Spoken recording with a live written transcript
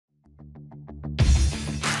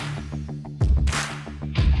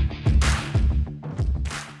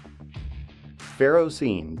FARO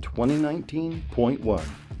SCENE 2019.1.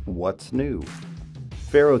 What's new?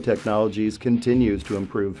 FARO Technologies continues to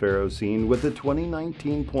improve FARO SCENE with the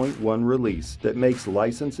 2019.1 release that makes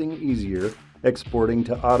licensing easier, exporting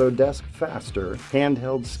to Autodesk faster,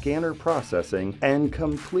 handheld scanner processing, and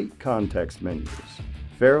complete context menus.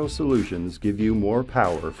 FARO solutions give you more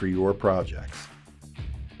power for your projects.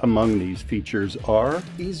 Among these features are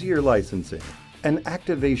easier licensing. An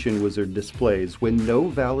activation wizard displays when no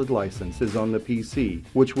valid license is on the PC,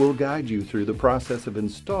 which will guide you through the process of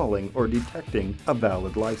installing or detecting a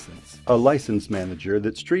valid license. A license manager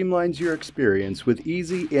that streamlines your experience with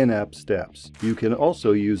easy in-app steps. You can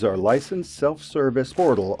also use our license self-service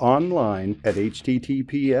portal online at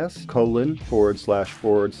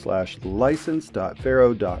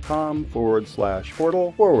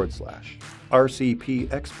https://license.faro.com/portal/.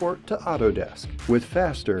 RCP export to Autodesk. With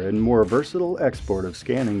faster and more versatile export of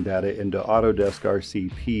scanning data into Autodesk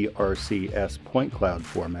RCP RCS point cloud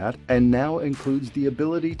format, and now includes the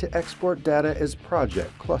ability to export data as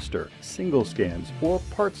project, cluster, single scans, or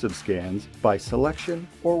parts of scans by selection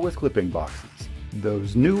or with clipping boxes.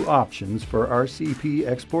 Those new options for RCP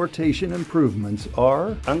exportation improvements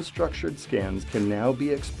are: unstructured scans can now be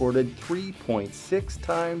exported 3.6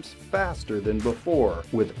 times faster than before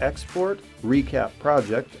with export recap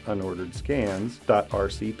project unordered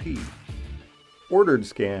scans.rcp. Ordered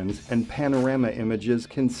scans and panorama images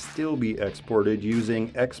can still be exported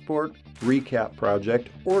using export recap project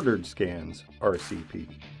ordered scans RCP.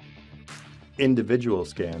 Individual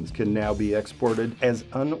scans can now be exported as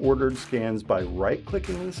unordered scans by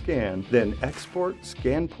right-clicking the scan, then export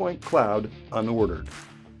Scan Point Cloud unordered.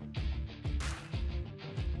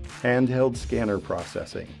 Handheld scanner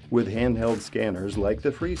processing. With handheld scanners like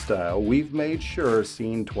the Freestyle, we've made sure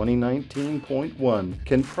Scene 2019.1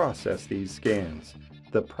 can process these scans.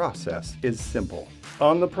 The process is simple.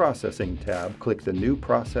 On the Processing tab, click the new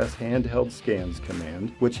Process Handheld Scans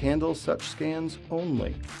command, which handles such scans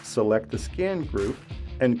only. Select the scan group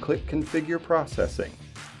and click Configure Processing.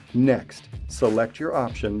 Next, select your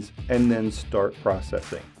options and then start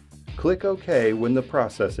processing. Click OK when the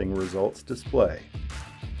processing results display.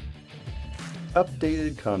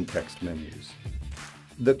 Updated context menus.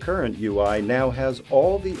 The current UI now has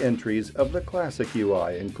all the entries of the classic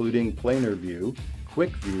UI, including planar view,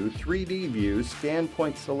 quick view, 3D view, scan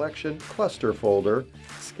point selection, cluster folder,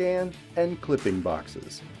 scan, and clipping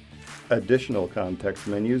boxes. Additional context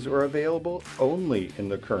menus are available only in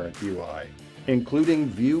the current UI, including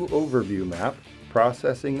View Overview Map,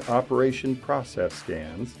 Processing Operation Process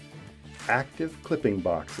Scans, Active Clipping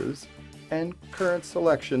Boxes, and Current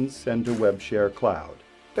Selections Send to WebShare Cloud.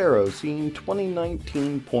 FARO SCENE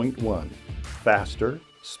 2019.1. Faster,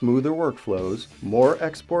 smoother workflows, more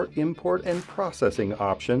export, import, and processing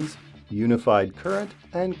options, unified current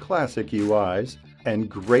and classic UIs, and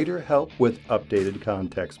greater help with updated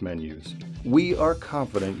context menus. We are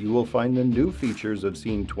confident you will find the new features of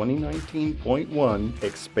Scene 2019.1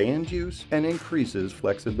 expand use and increases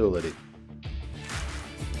flexibility.